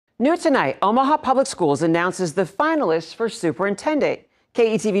New tonight, Omaha Public Schools announces the finalists for superintendent.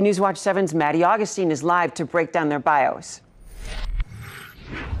 KETV News Watch 7's Maddie Augustine is live to break down their bios.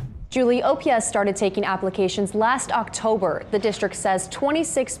 Julie, OPS started taking applications last October. The district says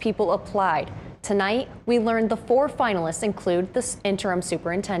 26 people applied. Tonight, we learned the 4 finalists include the interim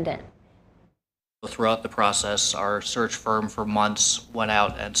superintendent. Throughout the process, our search firm for months went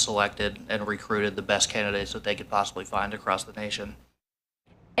out and selected and recruited the best candidates that they could possibly find across the nation.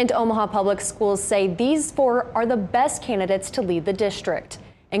 And Omaha Public Schools say these 4 are the best candidates to lead the district,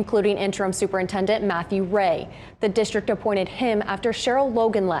 including interim superintendent Matthew Ray. The district appointed him after Cheryl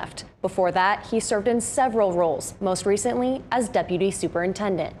Logan left. Before that, he served in several roles, most recently as deputy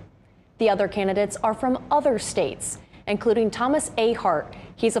superintendent. The other candidates are from other states, including Thomas A. Hart.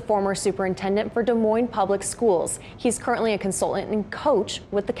 He's a former superintendent for Des Moines Public Schools. He's currently a consultant and coach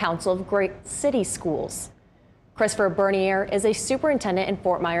with the Council of Great City Schools. Christopher Bernier is a superintendent in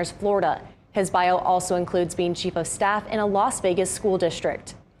Fort Myers, Florida. His bio also includes being chief of staff in a Las Vegas school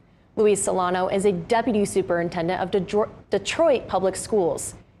district. Luis Solano is a deputy superintendent of Detroit Public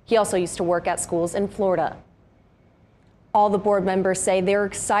Schools. He also used to work at schools in Florida. All the board members say they're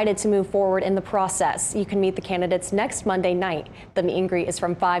excited to move forward in the process. You can meet the candidates next Monday night. The meet and greet is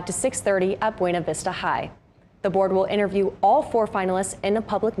from 5 to 6:30 at Buena Vista High. The board will interview all 4 finalists in a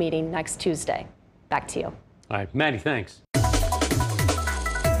public meeting next Tuesday. Back to you. All right, Maddie, thanks.